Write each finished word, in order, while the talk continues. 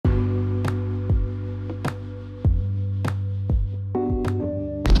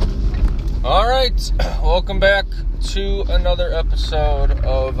right, welcome back to another episode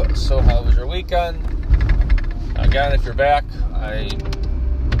of So How Was Your Weekend? Again, if you're back, I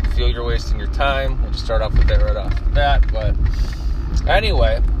feel you're wasting your time. We'll just start off with that right off the bat. But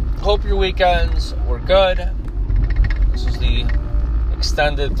anyway, hope your weekends were good. This was the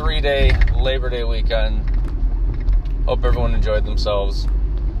extended 3-day Labor Day weekend. Hope everyone enjoyed themselves.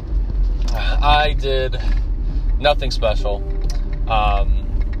 I did nothing special,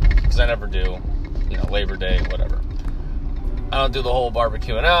 because I never do, Labor Day, whatever. I don't do the whole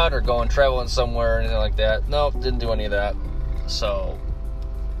barbecuing out or going traveling somewhere or anything like that. Nope, didn't do any of that. So,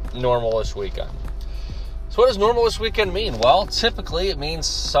 normal-ish weekend. So what does normal-ish weekend mean? Well, typically it means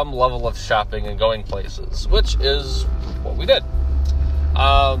some level of shopping and going places, which is what we did.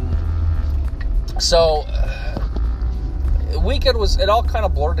 Weekend it all kind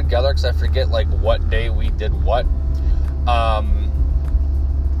of blurred together because I forget what day we did what.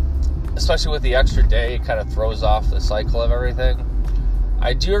 Especially with the extra day, it kind of throws off the cycle of everything.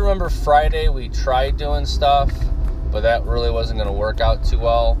 I do remember Friday we tried doing stuff, but that really wasn't going to work out too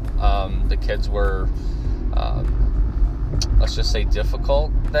well. The kids were, let's just say,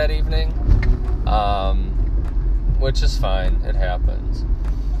 difficult that evening, which is fine. It happens.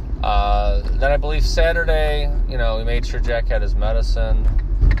 Then I believe Saturday, we made sure Jack had his medicine.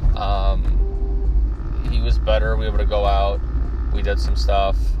 He was better. We were able to go out. We did some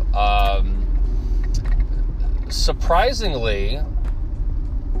stuff. Surprisingly,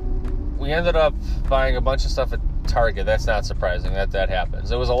 we ended up buying a bunch of stuff at Target. That's not surprising. That happens.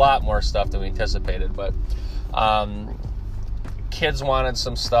 There was a lot more stuff than we anticipated, but kids wanted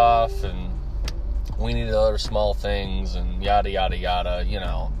some stuff, and we needed other small things, and yada, yada, yada.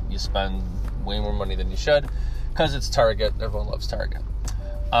 You spend way more money than you should because it's Target. Everyone loves Target.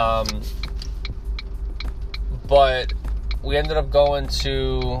 But we ended up going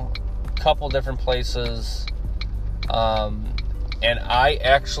to a couple different places, and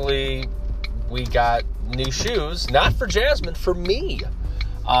we got new shoes, not for Jasmine, for me.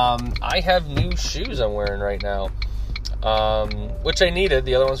 I have new shoes I'm wearing right now, which I needed.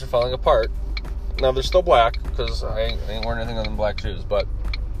 The other ones are falling apart. Now, they're still black, because I ain't wearing anything other than black shoes, but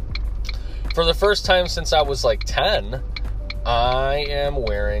for the first time since I was 10, I am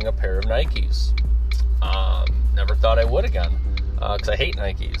wearing a pair of Nikes. Never thought I would again, because I hate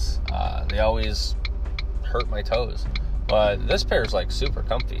Nikes. They always hurt my toes. But this pair is super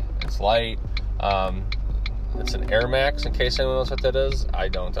comfy. It's light. It's an Air Max, in case anyone knows what that is. I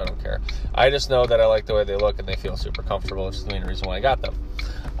don't care. I just know that I like the way they look and they feel super comfortable, which is the main reason why I got them.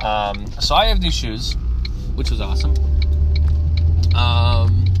 So I have new shoes, which was awesome.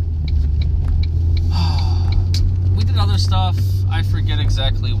 We did other stuff. I forget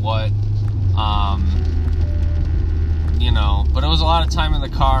exactly what. But it was a lot of time in the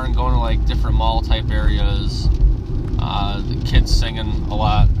car and going to different mall type areas. The kids singing a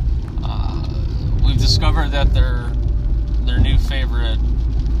lot. We've discovered that their new favorite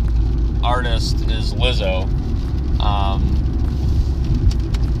artist is Lizzo.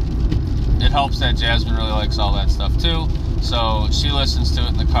 It helps that Jasmine really likes all that stuff too. So she listens to it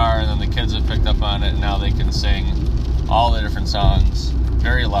in the car, and then the kids have picked up on it, and now they can sing all the different songs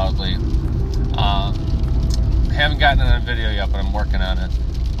very loudly. Haven't gotten it on video yet, but I'm working on it.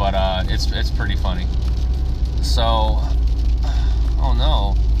 But it's pretty funny. So, oh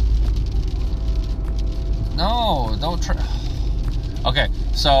no, don't try. Okay,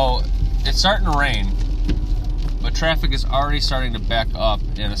 so it's starting to rain, but traffic is already starting to back up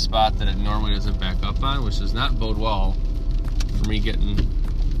in a spot that it normally doesn't back up on, which does not bode well for me getting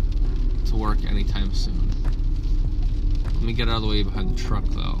to work anytime soon. Let me get out of the way behind the truck,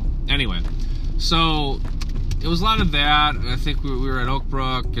 though. Anyway, so it was a lot of that. I think we were at Oak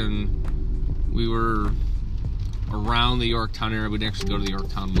Brook, and we were around the Yorktown area. We didn't actually go to the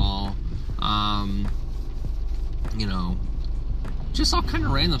Yorktown Mall. Just all kind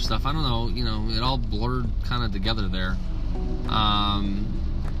of random stuff. I don't know, it all blurred kind of together there.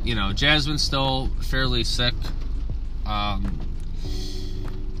 Jasmine's still fairly sick. I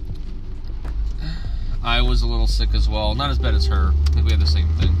was a little sick as well. Not as bad as her. I think we had the same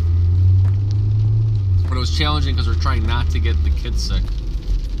thing. But it was challenging because we're trying not to get the kids sick.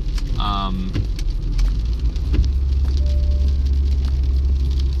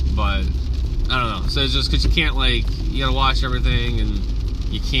 But I don't know. So it's just because you can't you gotta watch everything, and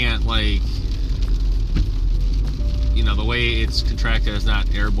you can't the way it's contracted is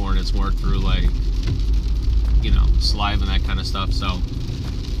not airborne. It's more through saliva and that kind of stuff. So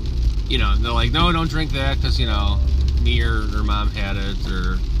they're like, no, don't drink that because me or mom had it,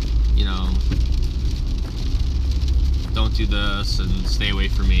 or don't do this and stay away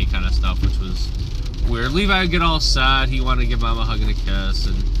from me kind of stuff, which was weird. Levi would get all sad. He wanted to give Mom a hug and a kiss,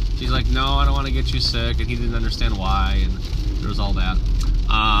 and she's like, no, I don't want to get you sick, and he didn't understand why, and there was all that.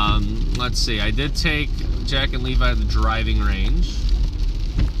 Let's see, I did take Jack and Levi to the driving range.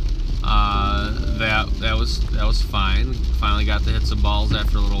 That was fine. Finally got to hit some balls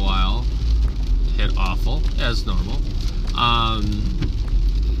after a little while. Hit awful, as normal.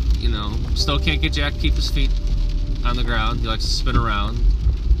 You know, still can't get Jack to keep his feet on the ground. He likes to spin around,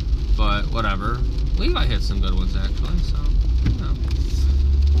 but whatever. Levi hit some good ones actually, so you know.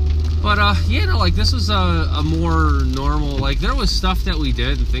 But yeah, no, like this was a more normal. Like there was stuff that we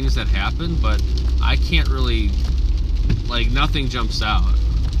did and things that happened, but I can't really, like, nothing jumps out.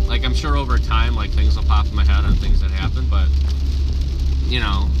 Like I'm sure over time, like things will pop in my head on things that happened, but you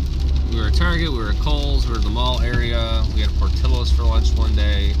know, we were at Target, we were at Kohl's, we were in the mall area, we had Portillo's for lunch one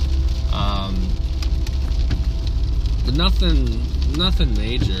day. But nothing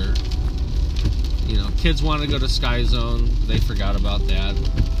major. You know, kids wanted to go to Sky Zone. They forgot about that.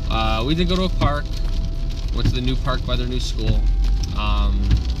 We did go to a park. Went to the new park by their new school.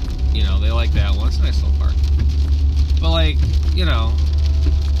 You know, they like that one. It's a nice little park. But like, you know,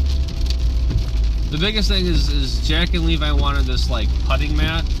 the biggest thing is Jack and Levi wanted this like putting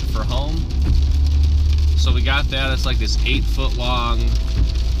mat for home. So we got that. It's like this 8-foot long,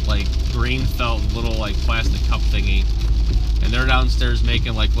 like green felt little like plastic cup thingy. And they're downstairs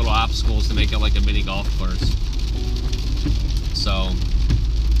making like little obstacles to make it like a mini golf course. So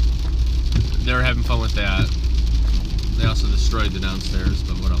they were having fun with that. They also destroyed the downstairs,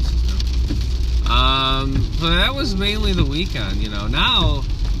 but what else is new? So that was mainly the weekend, you know. Now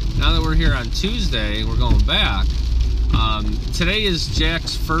that we're here on Tuesday, we're going back. Today is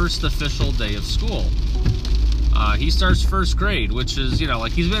Jack's first official day of school. He starts first grade, which is, you know,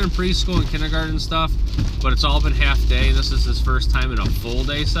 like he's been in preschool and kindergarten and stuff, but it's all been half day. This is his first time in a full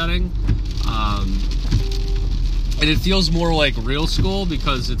day setting. And it feels more like real school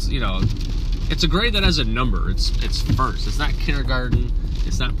because it's, you know, it's a grade that has a number. It's first. It's not kindergarten.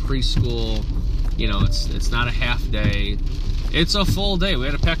 It's not preschool. You know, it's not a half day. It's a full day. We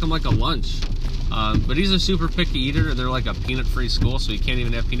had to pack him like a lunch. But he's a super picky eater. They're like a peanut-free school, so he can't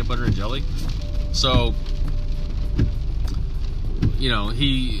even have peanut butter and jelly. So, you know,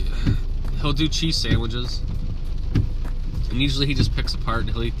 he'll do cheese sandwiches. And usually he just picks apart and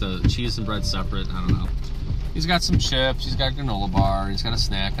he'll eat the cheese and bread separate. I don't know. He's got some chips. He's got a granola bar. He's got a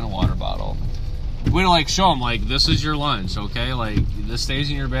snack and a water bottle. We had to like show him like, this is your lunch, okay? Like this stays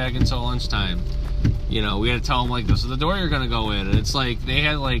in your bag until lunchtime. You know, we had to tell him like, this is the door you're gonna go in. And it's like they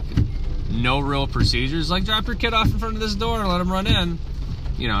had like no real procedures. Like drop your kid off in front of this door and let him run in.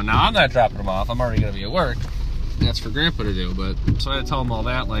 You know, now I'm not dropping him off. I'm already gonna be at work. That's for Grandpa to do. But so I had to tell him all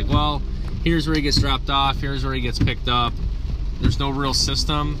that. Like, well, here's where he gets dropped off. Here's where he gets picked up. There's no real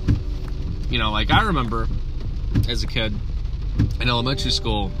system. You know, like I remember as a kid in elementary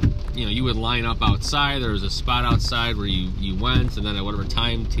school, you know, you would line up outside. There was a spot outside where you went, and then at whatever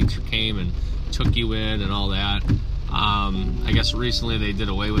time teacher came and took you in and all that. I guess recently they did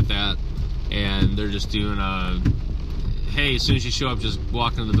away with that, and they're just doing a, hey, as soon as you show up, just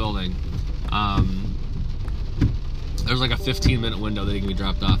walk into the building. There's like a 15-minute window that he can be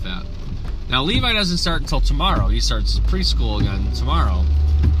dropped off at. Now Levi doesn't start until tomorrow. He starts preschool again tomorrow.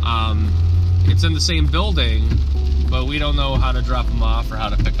 It's in the same building, but we don't know how to drop him off or how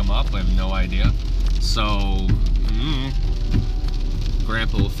to pick him up. We have no idea. So,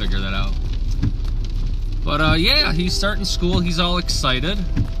 Grandpa will figure that out. But yeah, he's starting school. He's all excited.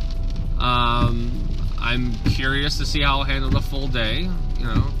 I'm curious to see how he'll handle the full day, you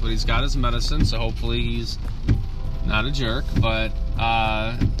know. But he's got his medicine, so hopefully he's not a jerk. But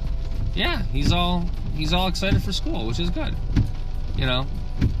yeah, he's all excited for school, which is good. You know,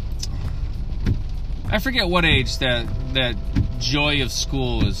 I forget what age that joy of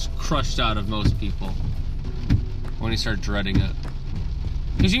school is crushed out of most people when you start dreading it.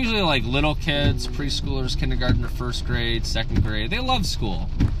 Because usually like little kids, preschoolers, kindergarten or first grade, second grade, they love school.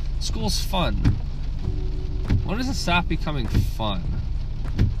 School's fun. When does it stop becoming fun?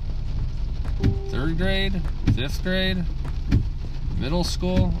 Third grade? Fifth grade? Middle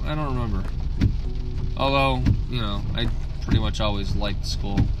school? I don't remember. Although, you know, I pretty much always liked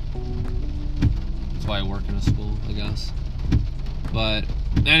school. That's why I work in a school, I guess. But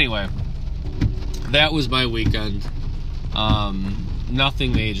anyway, that was my weekend.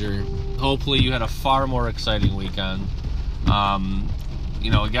 Nothing major. Hopefully you had a far more exciting weekend. You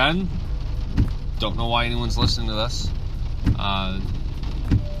know, again, don't know why anyone's listening to this.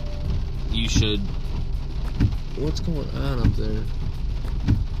 You should... What's going on up there?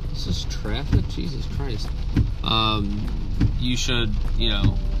 Is this traffic? Jesus Christ. you should,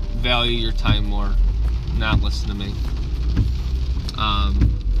 value your time more, not listen to me.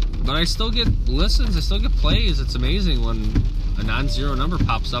 But I still get listens, I still get plays. It's amazing when a non-zero number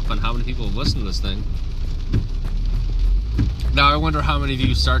pops up on how many people have listened to this thing. Now, I wonder how many of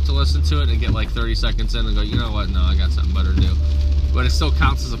you start to listen to it and get like 30 seconds in and go, you know what, no, I got something better to do. But it still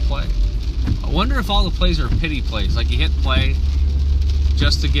counts as a play. I wonder if all the plays are pity plays. Like, you hit play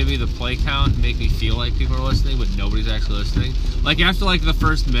just to give me the play count and make me feel like people are listening, but nobody's actually listening. Like, after like the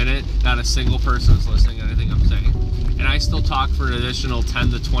first minute, not a single person is listening to anything I'm saying. And I still talk for an additional 10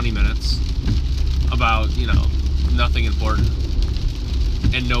 to 20 minutes about, nothing important.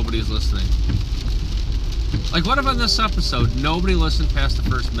 And nobody's listening. Like, what if on this episode, nobody listened past the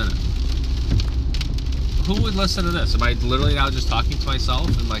first minute? Who would listen to this? Am I literally now just talking to myself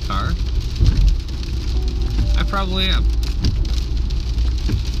in my car? I probably am.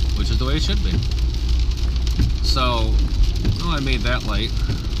 Which is the way it should be. So, I made that light.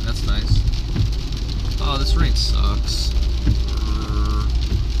 That's nice. Oh, this rain sucks.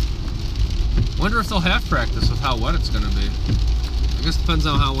 Wonder if they'll have practice with how wet it's going to be. I guess it depends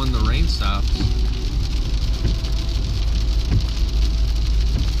on when the rain stops.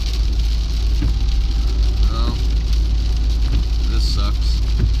 Well, this sucks.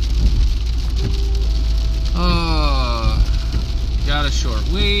 Oh, got a short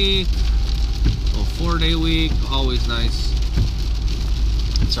week. A little 4-day week. Always nice.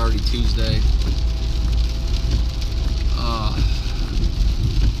 It's already Tuesday.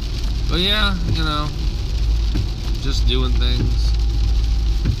 But yeah, just doing things.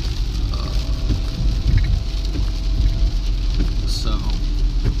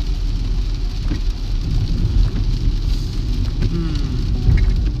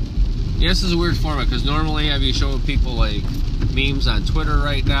 Yeah, this is a weird format because normally I'd be showing people like memes on Twitter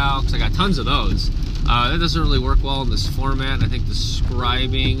right now because I got tons of those. That doesn't really work well in this format. I think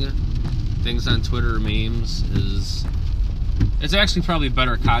describing things on Twitter memes it's actually probably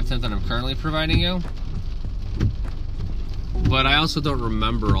better content than I'm currently providing you. But I also don't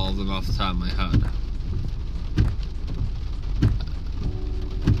remember all of them off the top of my head.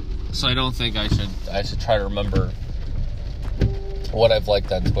 So I don't think I should try to remember what I've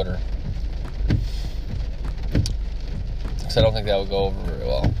liked on Twitter. Because I don't think that would go over very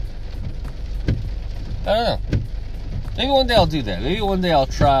well. I don't know. Maybe one day I'll do that. Maybe one day I'll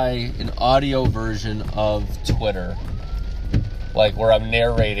try an audio version of Twitter. Like where I'm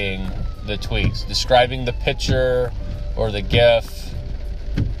narrating the tweets, describing the picture or the GIF.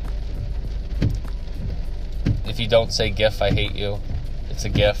 If you don't say GIF, I hate you. It's a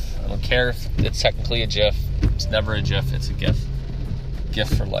GIF. I don't care if it's technically a GIF. It's never a GIF. It's a GIF. GIF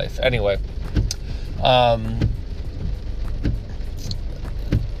for life. Anyway.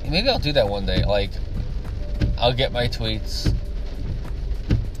 Maybe I'll do that one day. Like, I'll get my tweets,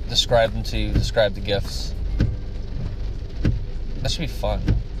 describe them to you, describe the GIFs. That should be fun.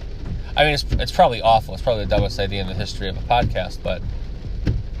 I mean, it's probably awful. It's probably the dumbest idea in the history of a podcast, but,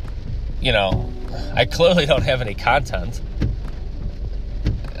 I clearly don't have any content.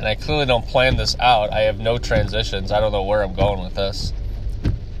 And I clearly don't plan this out. I have no transitions. I don't know where I'm going with this.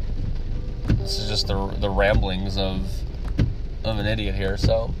 This is just the ramblings of an idiot here,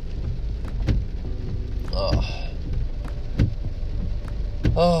 so.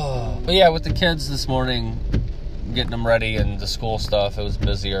 But yeah, with the kids this morning, getting them ready and the school stuff, it was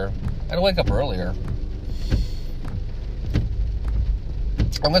busier. I had to wake up earlier.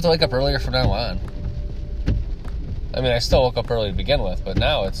 I'm going to wake up earlier from now on. I mean, I still woke up early to begin with, but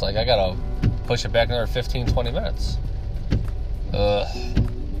now it's like I got to push it back another 15, 20 minutes. What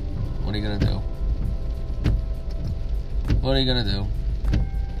are you going to do? What are you going to do?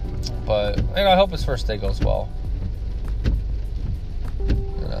 But, I hope his first day goes well.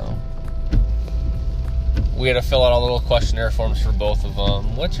 We had to fill out all little questionnaire forms for both of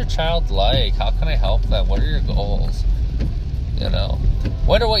them. What's your child like? How can I help them? What are your goals?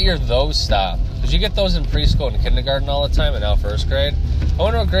 Wonder what year those stop. Because you get those in preschool and kindergarten all the time and now first grade. I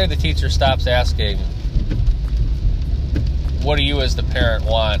wonder what grade the teacher stops asking, what do you as the parent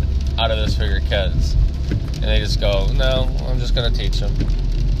want out of this for your kids? And they just go, no, I'm just going to teach them.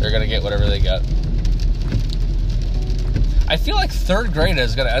 They're going to get whatever they get. I feel like third grade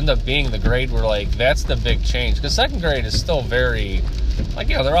is going to end up being the grade where, like, that's the big change. Because second grade is still very, like,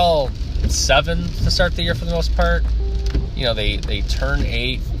 they're all 7 to start the year for the most part. They turn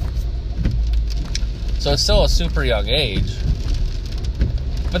 8. So it's still a super young age.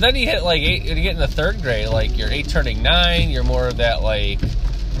 But then you hit, like, 8, and you get in the third grade, like, you're 8 turning 9. You're more of that, like,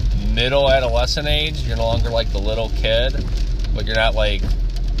 middle adolescent age. You're no longer, like, the little kid. But you're not, like,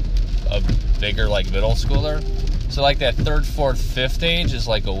 a bigger, like, middle schooler. So, like, that 3rd, 4th, 5th age is,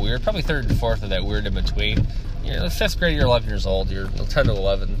 like, a weird, probably 3rd and 4th of that weird in between. You know, 5th grade, you're 11 years old. You're 10 to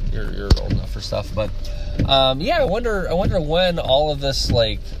 11. You're old enough for stuff. But, yeah, I wonder when all of this,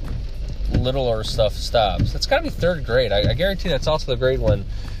 like, littler stuff stops. It's got to be 3rd grade. I guarantee that's also the grade when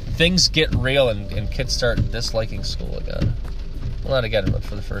things get real and kids start disliking school again. Well, not again, but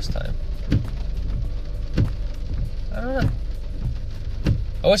for the first time. I don't know.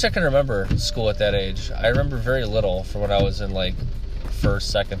 I wish I could remember school at that age. I remember very little from when I was in, like, 1st,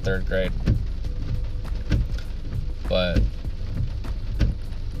 2nd, 3rd grade. But,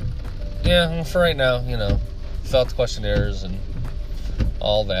 yeah, well, for right now, you know, fill out the questionnaires and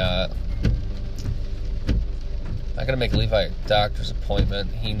all that. I gotta make Levi a doctor's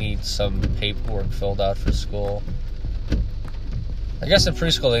appointment. He needs some paperwork filled out for school. I guess in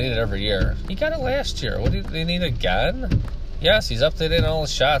preschool they need it every year. He got it last year. What do they need again? Yes, he's updated all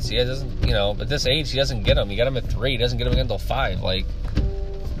his shots. He doesn't, you know, at this age he doesn't get them. He got them at 3. He doesn't get them again until 5. Like,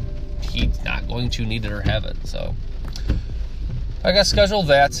 he's not going to need it or have it. So I got scheduled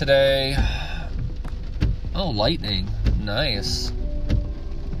that today. Oh, lightning. Nice.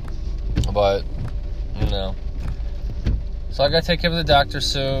 But, you know. So I gotta take him to the doctor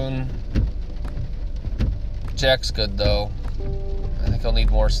soon. Jack's good though. I think he'll need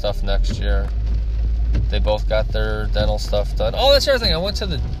more stuff next year. They both got their dental stuff done. Oh, that's the other thing. I went to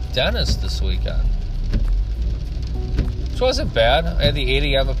the dentist this weekend. Which wasn't bad. I had the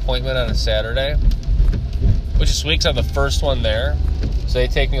 8 a.m. appointment on a Saturday. Which is sweet 'cause I'm the first one there. So they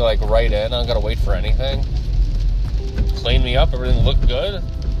take me like right in. I don't gotta wait for anything. Clean me up. Everything looked good.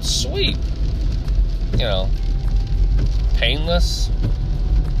 Sweet. You know. Painless.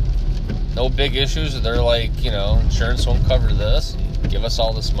 No big issues. They're like, you know, insurance won't cover this. And give us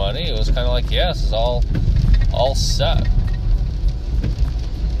all this money. It was kind of like, yes, it's all set.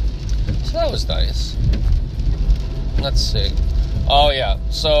 So that was nice. Let's see. Oh, yeah.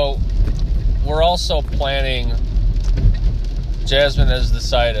 So we're also planning. Jasmine has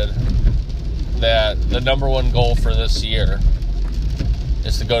decided that the number one goal for this year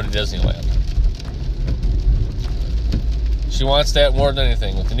is to go to Disneyland. She wants that more than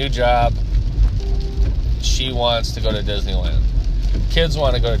anything. With the new job, she wants to go to Disneyland. Kids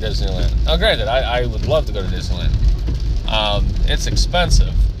want to go to Disneyland. Now, granted, I would love to go to Disneyland. It's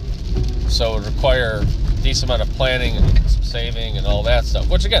expensive, so it would require a decent amount of planning and some saving and all that stuff,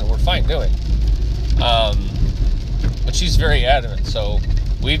 which, again, we're fine doing. But she's very adamant, so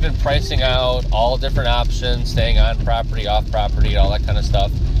we've been pricing out all different options, staying on property, off property, all that kind of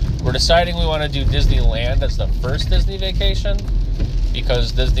stuff. We're deciding we want to do Disneyland as the first Disney vacation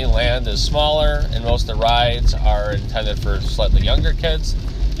because Disneyland is smaller and most of the rides are intended for slightly younger kids.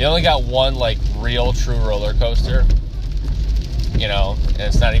 They only got one, like, real true roller coaster, you know, and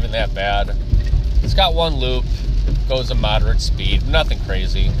it's not even that bad. It's got one loop, goes a moderate speed, nothing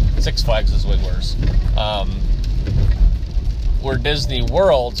crazy. Six Flags is way worse. Where Disney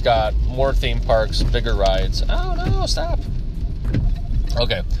World's got more theme parks, bigger rides. Oh, no, stop.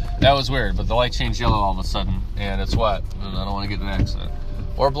 Okay, that was weird, but the light changed yellow all of a sudden, and it's wet, and I don't want to get in an accident.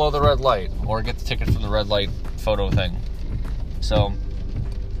 Or blow the red light, or get the ticket from the red light photo thing. So,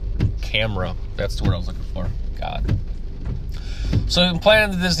 camera, that's the word I was looking for. God. So, I'm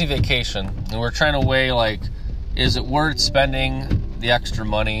planning the Disney vacation, and we're trying to weigh, like, is it worth spending the extra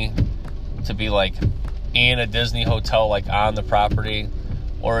money to be, like, in a Disney hotel, like, on the property,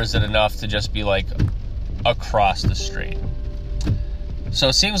 or is it enough to just be, like, across the street? So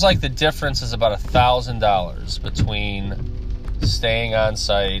it seems like the difference is about $1,000 between staying on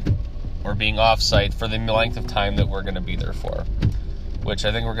site or being off site for the length of time that we're going to be there for, which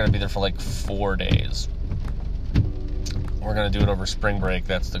I think we're going to be there for like 4 days. We're going to do it over spring break.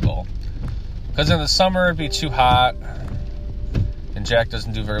 That's the goal. Because in the summer it'd be too hot, and Jack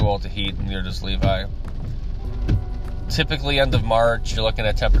doesn't do very well with the heat, and neither does Levi. Typically end of March, you're looking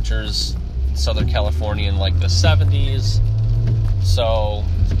at temperatures in Southern California in like the 70s. So,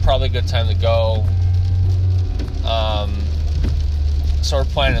 it's probably a good time to go. So we're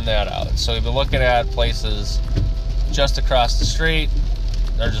planning that out. So we've been looking at places just across the street.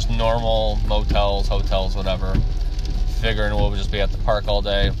 They're just normal motels, hotels, whatever. Figuring we'll just be at the park all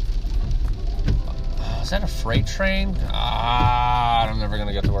day. Is that a freight train? I'm never going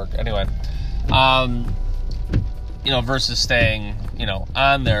to get to work. Anyway. Versus staying,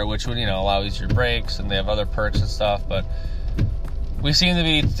 on there, which would, allow easier breaks, and they have other perks and stuff, but we seem to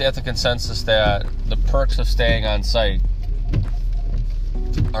be at the consensus that the perks of staying on site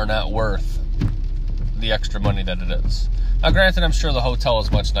are not worth the extra money that it is. Now, granted, I'm sure the hotel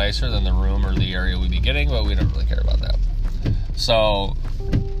is much nicer than the room or the area we'd be getting, but we don't really care about that. So,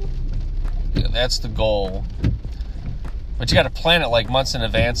 That's the goal. But you got to plan it like months in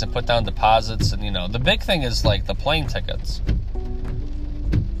advance and put down deposits. And, the big thing is like the plane tickets.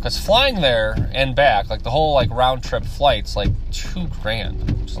 Because flying there and back, like the whole like round trip flight's like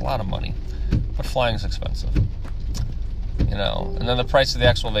 $2,000, which is a lot of money. But flying's expensive. And then the price of the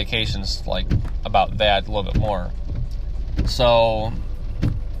actual vacation is like about that, a little bit more. So,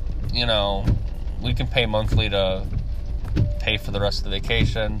 we can pay monthly to pay for the rest of the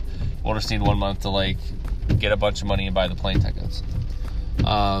vacation. We'll just need 1 month to like get a bunch of money and buy the plane tickets.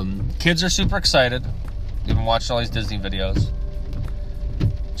 Kids are super excited. They've been watching all these Disney videos.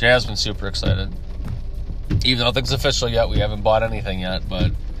 Jasmine's super excited. Even though nothing's official yet, we haven't bought anything yet,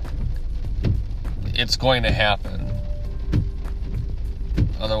 but it's going to happen.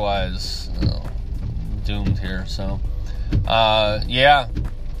 Otherwise, doomed here. So,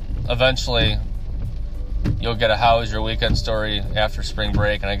 eventually you'll get a How Was Your Weekend story after spring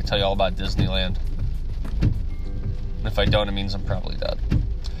break, and I can tell you all about Disneyland. And if I don't, it means I'm probably dead.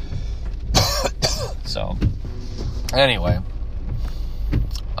 So, anyway.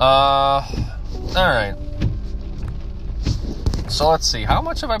 Alright. So let's see. How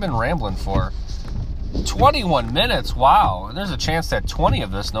much have I been rambling for? 21 minutes. Wow. And there's a chance that 20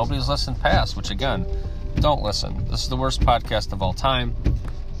 of this nobody's listened past, which again, don't listen. This is the worst podcast of all time.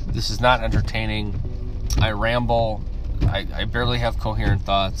 This is not entertaining. I ramble. I barely have coherent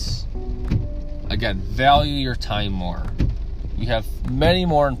thoughts. Again, value your time more. You have many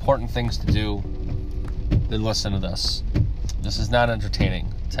more important things to do than listen to this. This is not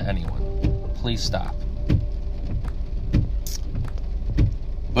entertaining to anyone. Please stop.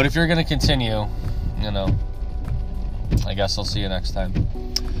 But if you're going to continue, I guess I'll see you next time.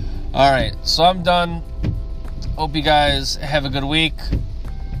 Alright, so I'm done. Hope you guys have a good week.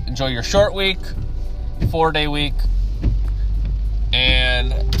 Enjoy your short week, 4-day week.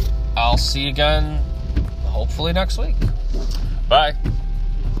 And I'll see you again hopefully next week. Bye.